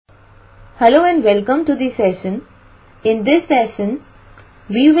Hello and welcome to the session. In this session,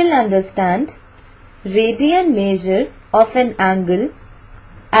 we will understand radian measure of an angle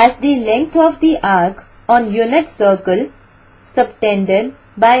as the length of the arc on unit circle subtended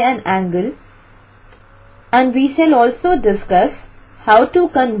by an angle, and we shall also discuss how to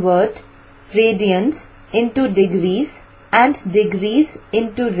convert radians into degrees and degrees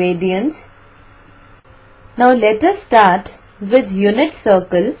into radians. Now let us start with unit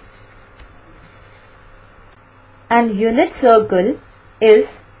circle. An unit circle is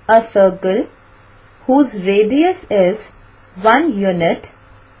a circle whose radius is 1 unit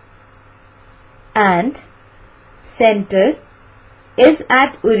and center is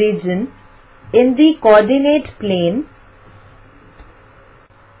at origin in the coordinate plane.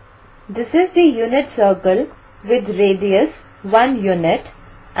 This is the unit circle with radius 1 unit,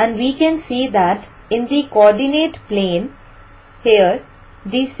 and we can see that in the coordinate plane here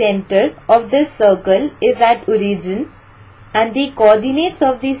the center of this circle is at origin and the coordinates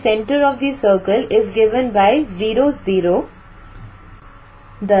of the center of the circle is given by 0, 0.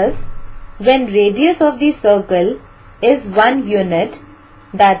 Thus, when radius of the circle is 1 unit,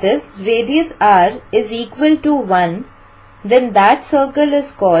 that is radius r is equal to 1, then that circle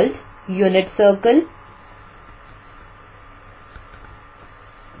is called unit circle.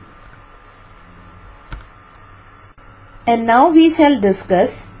 And now we shall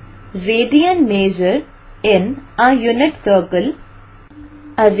discuss radian measure in a unit circle.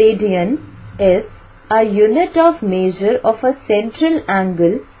 A radian is a unit of measure of a central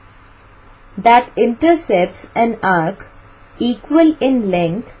angle that intercepts an arc equal in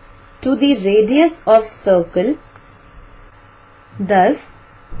length to the radius of circle. Thus,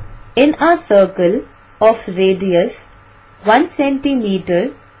 in a circle of radius 1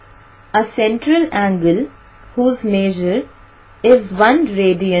 centimeter, a central angle whose measure is 1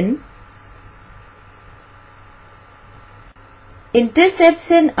 radian intercepts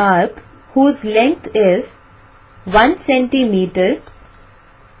an arc whose length is 1 centimeter.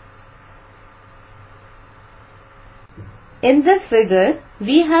 In this figure,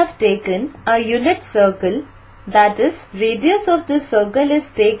 we have taken a unit circle, that is, radius of this circle is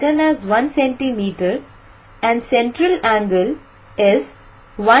taken as 1 centimeter and central angle is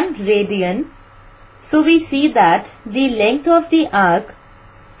 1 radian. So we see that the length of the arc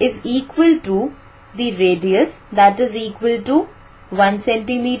is equal to the radius, that is equal to 1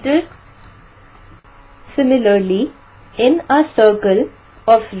 centimeter. Similarly, in a circle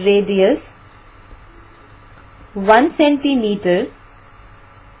of radius 1 centimeter,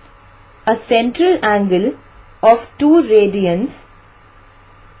 a central angle of 2 radians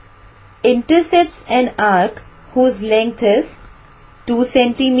intercepts an arc whose length is 2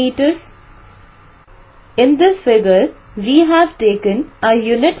 centimeters. In this figure, we have taken a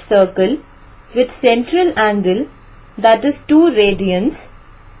unit circle with central angle, that is 2 radians.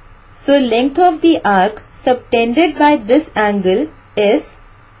 So length of the arc subtended by this angle is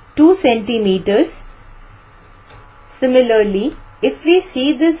 2 centimeters. Similarly, if we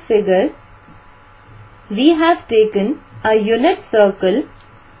see this figure, we have taken a unit circle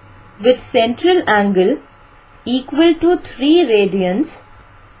with central angle equal to 3 radians.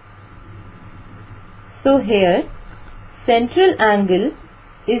 So here central angle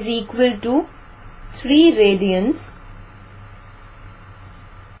is equal to 3 radians.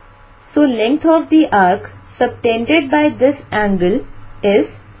 So length of the arc subtended by this angle is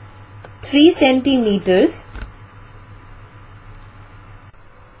 3 centimeters.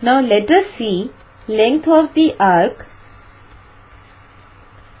 Now let us see length of the arc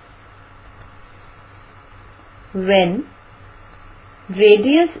when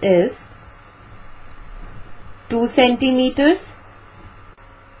radius is 2 centimeters.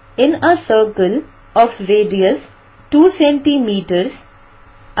 In a circle of radius 2 centimeters,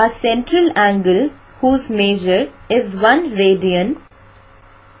 a central angle whose measure is 1 radian.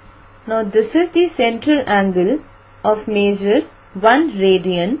 Now this is the central angle of measure 1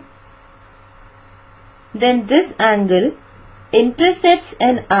 radian. Then this angle intercepts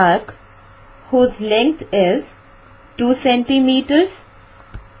an arc whose length is 2 centimeters.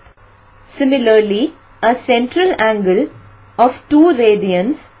 Similarly, a central angle of 2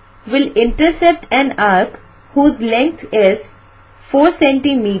 radians will intercept an arc whose length is 4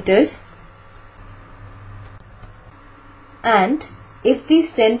 centimeters. And if the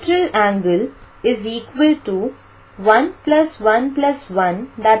central angle is equal to 1 plus 1 plus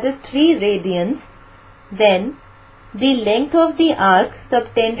 1, that is 3 radians, then the length of the arc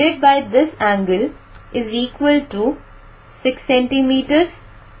subtended by this angle is equal to 6 centimeters.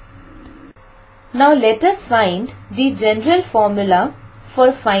 Now let us find the general formula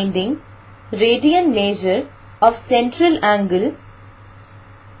for finding radian measure of central angle.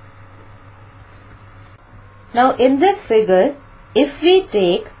 Now in this figure, if we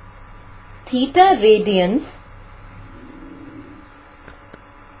take theta radians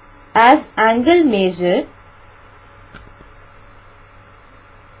as angle measure,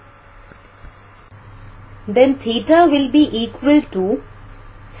 then theta will be equal to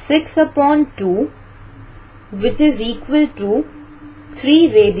 6 upon 2, which is equal to 3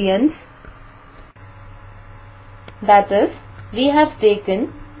 radians. That is, we have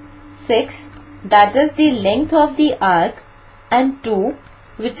taken 6, that is the length of the arc, and 2,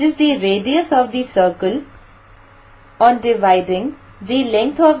 which is the radius of the circle. On dividing the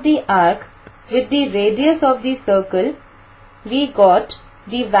length of the arc with the radius of the circle, we got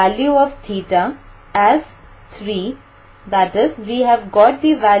the value of theta as 3. That is, we have got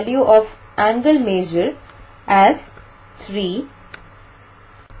the value of angle measure as 3.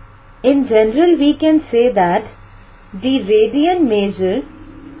 In general, we can say that the radian measure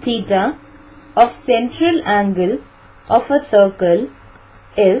theta of central angle of a circle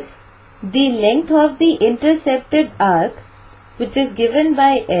is the length of the intercepted arc, which is given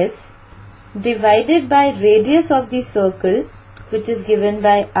by S, divided by radius of the circle, which is given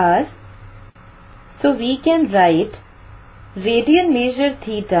by R. So we can write radian measure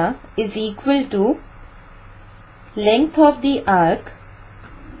theta is equal to length of the arc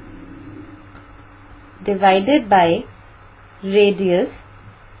divided by radius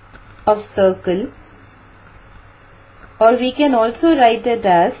of circle, or we can also write it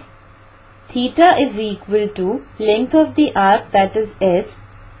as theta is equal to length of the arc, that is S,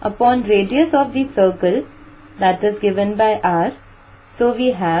 upon radius of the circle, that is given by R. So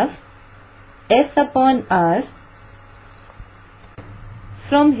we have S upon R.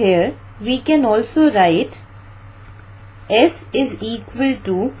 From here we can also write S is equal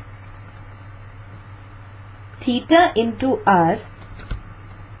to theta into R.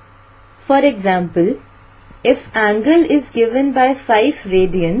 For example, if angle is given by 5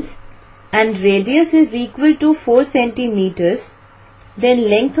 radians and radius is equal to 4 centimeters, then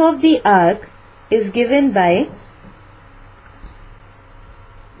length of the arc is given by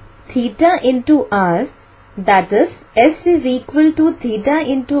theta into R, that is, S is equal to theta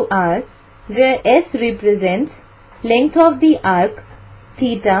into R, where S represents length of the arc,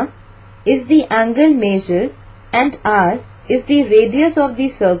 theta is the angle measure, and R is the radius of the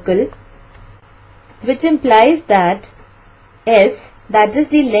circle, which implies that S, that is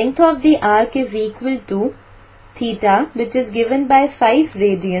the length of the arc, is equal to theta, which is given by 5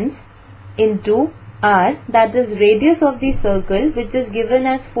 radians, into R, that is radius of the circle, which is given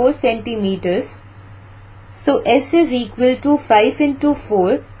as 4 centimeters. So S is equal to 5 into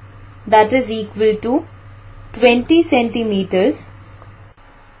 4, that is equal to 20 centimeters.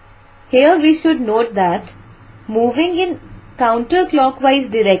 Here we should note that moving in counterclockwise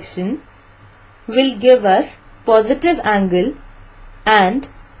direction will give us positive angle, and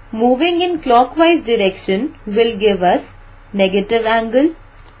moving in clockwise direction will give us negative angle.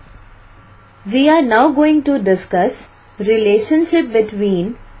 We are now going to discuss relationship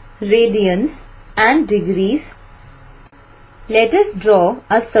between radians and degrees. Let us draw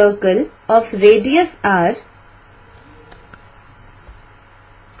a circle of radius R.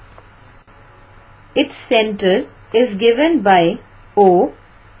 Its center is given by O.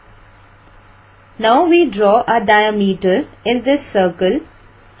 Now we draw a diameter in this circle.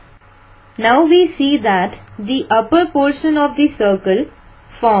 Now we see that the upper portion of the circle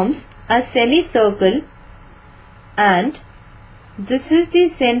forms a semicircle, and this is the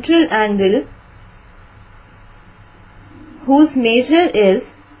central angle whose measure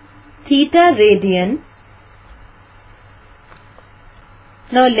is theta radian.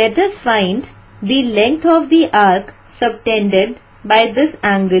 Now let us find the length of the arc subtended by this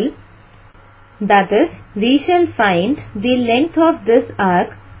angle. That is, we shall find the length of this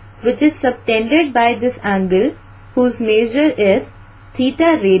arc which is subtended by this angle, whose measure is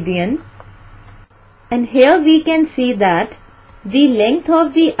theta radian. And here we can see that the length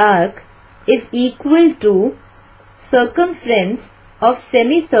of the arc is equal to circumference of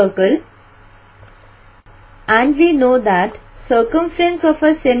semicircle, and we know that circumference of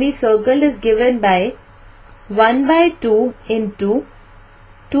a semicircle is given by 1 by 2 into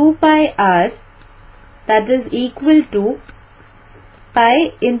 2 pi r, that is equal to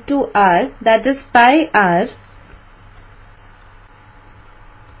pi into r, that is pi r.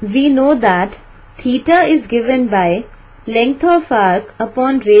 We know that theta is given by length of arc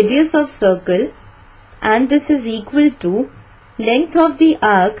upon radius of circle, and this is equal to length of the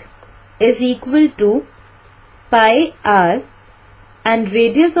arc is equal to pi r, and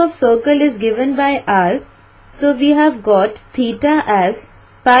radius of circle is given by r. So we have got theta as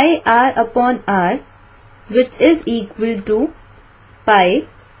pi r upon r, which is equal to pi.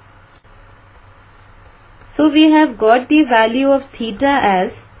 So we have got the value of theta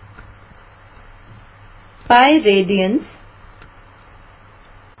as pi radians.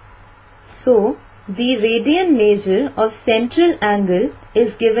 So the radian measure of central angle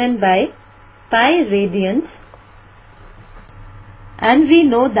is given by pi radians, and we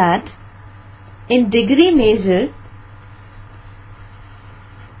know that in degree measure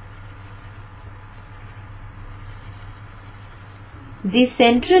the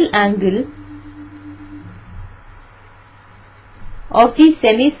central angle of the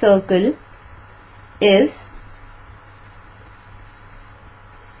semicircle is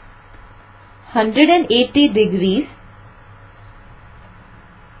 180 degrees.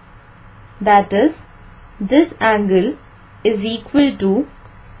 That is, this angle is equal to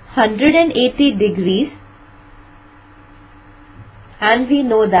 180 degrees, and we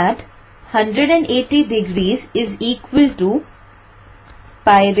know that 180 degrees is equal to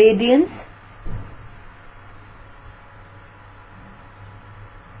pi radians.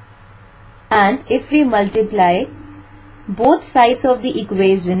 And if we multiply both sides of the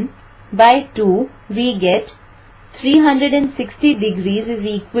equation by 2, we get 360 degrees is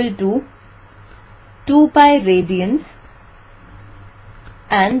equal to 2 pi radians,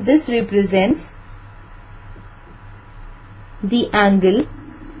 and this represents the angle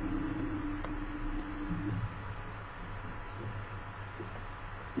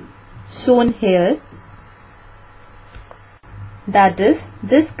shown here. That is,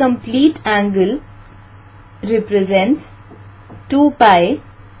 this complete angle represents 2 pi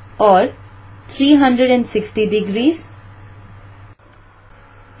or 360 degrees.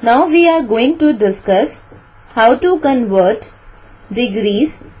 Now we are going to discuss how to convert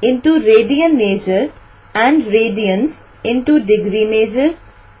degrees into radian measure and radians into degree measure,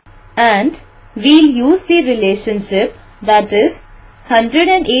 and we'll use the relationship, that is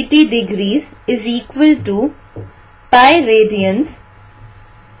 180 degrees is equal to pi radians,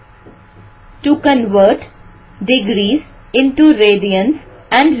 to convert degrees into radians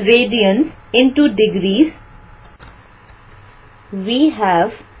and radians into degrees. We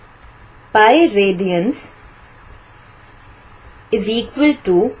have pi radians is equal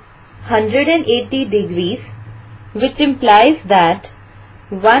to 180 degrees, which implies that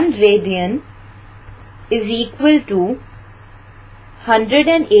 1 radian is equal to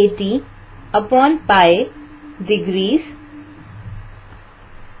 180 upon pi degrees.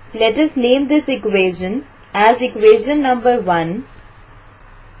 Let us name this equation as equation number 1.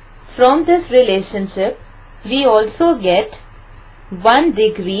 From this relationship, we also get 1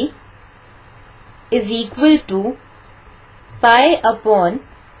 degree is equal to pi upon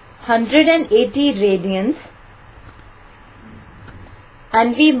 180 radians,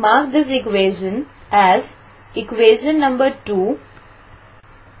 and we mark this equation as equation number 2.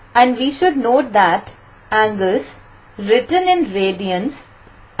 And we should note that angles written in radians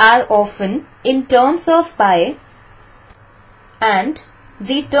are often in terms of pi, and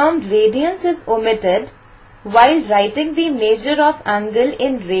the term radians is omitted while writing the measure of angle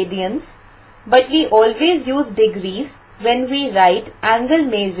in radians, but we always use degrees when we write angle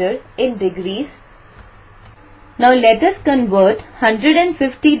measure in degrees. Now let us convert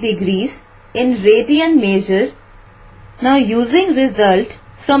 150 degrees in radian measure. Now using result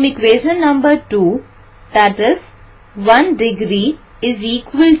from equation number 2, that is 1 degree is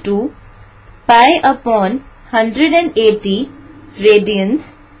equal to pi upon 180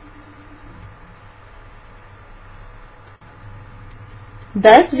 radians.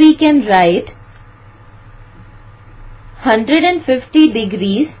 Thus we can write 150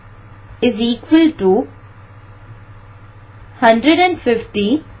 degrees is equal to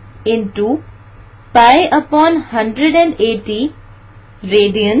 150 into pi upon 180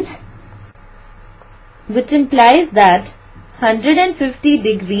 radians, which implies that 150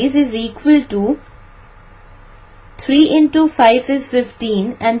 degrees is equal to 3 into 5 is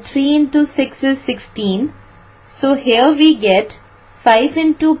 15 and 3 into 6 is 16. So here we get 5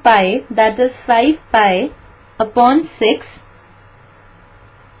 into pi, that is 5 pi upon 6.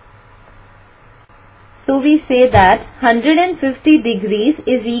 So we say that 150 degrees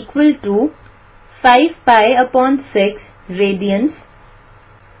is equal to 5 pi upon 6 radians.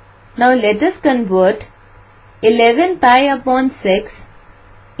 Now let us convert 11 pi upon 6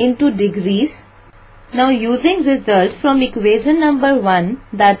 into degrees. Now using result from equation number 1,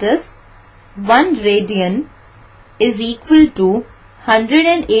 that is 1 radian is equal to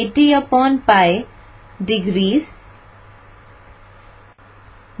 180 upon pi degrees.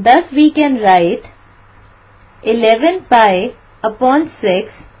 Thus we can write 11 pi upon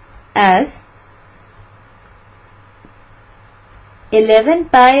 6 as 11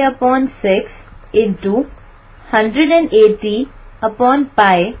 pi upon 6 into 180 upon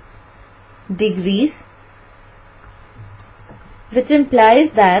pi degrees, which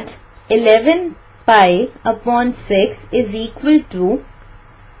implies that 11 pi upon 6 is equal to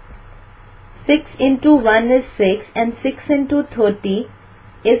 6 into 1 is 6 and 6 into 30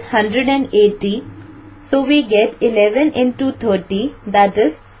 is 180. So we get 11 into 30, that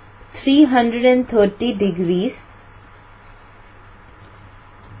is 330 degrees.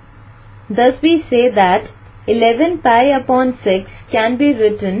 Thus we say that 11 pi upon 6 can be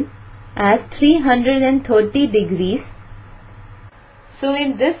written as 330 degrees. So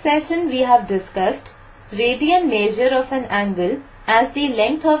in this session we have discussed radian measure of an angle as the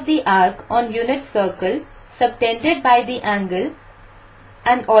length of the arc on unit circle subtended by the angle,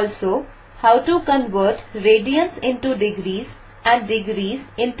 and also how to convert radians into degrees and degrees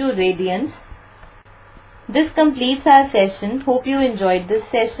into radians. This completes our session. Hope you enjoyed this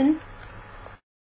session.